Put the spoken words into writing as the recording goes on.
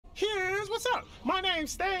what's up? My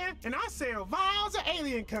name's Stan, and I sell vials of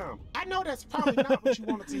alien cum. I know that's probably not what you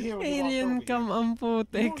wanted to hear when you walked Alien over cum here. ang You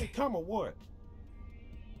putik. wanted cum or what?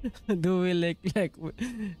 Do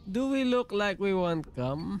we look like we want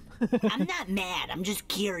cum? I'm not mad. I'm just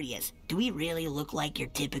curious. Do we really look like your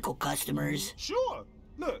typical customers? Sure.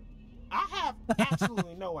 Look, I have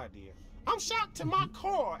absolutely no idea. I'm shocked to my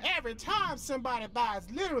core every time somebody buys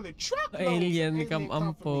literally truckloads Alien of cum ang from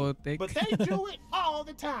me. putik. But they do it all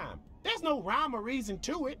the time. There's no rhyme or reason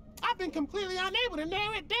to it. I've been completely unable to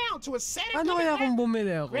narrow it down to a setting. Ano kaya kung bumili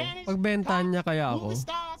ako? Grannies, Pagbentahan niya kaya movie ako?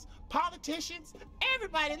 stars, politicians,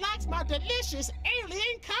 everybody likes my delicious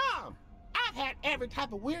alien cum. I've had every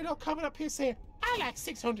type of weirdo coming up here saying, I like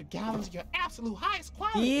 600 gallons of your absolute highest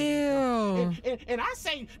quality. Ew. And I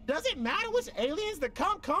say, does it matter which aliens the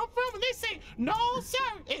cum come from? And they say, no, sir,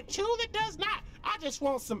 it truly does not. I just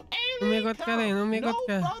want some alien Umikot ka cum. rin, umikot No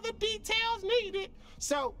ka. further details needed.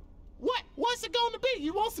 So, what's it going to be?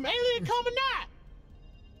 You want some alien cum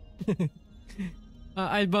or not?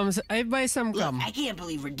 I buy some Look, cum. I can't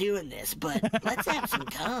believe we're doing this, but let's have some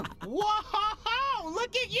cum. Whoa,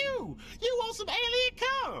 look at you. You want some alien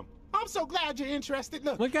cum. I'm so glad you're interested.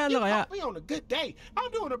 Look, Magkano you kaya? caught me on a good day. I'm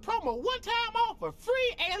doing a promo one-time offer,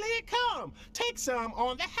 free alien cum. Take some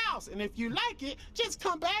on the house, and if you like it, just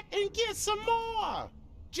come back and get some more.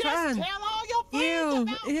 Just Saan? tell all your friends Ew,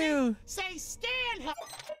 about ew. me. Say Stan.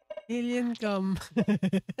 Alien cum.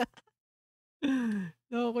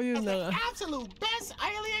 Loko yun It's the na. absolute best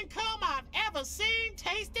alien cum I've ever seen,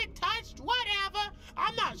 tasted, touched, whatever.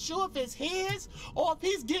 I'm not sure if it's his or if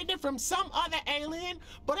he's getting it from some other alien,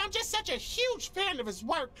 but I'm just such a huge fan of his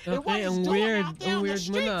work and what Okay, he's ang doing weird. out there Ang on the weird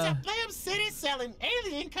mo streets na. of Lamb City selling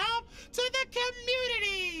alien cum to the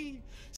community.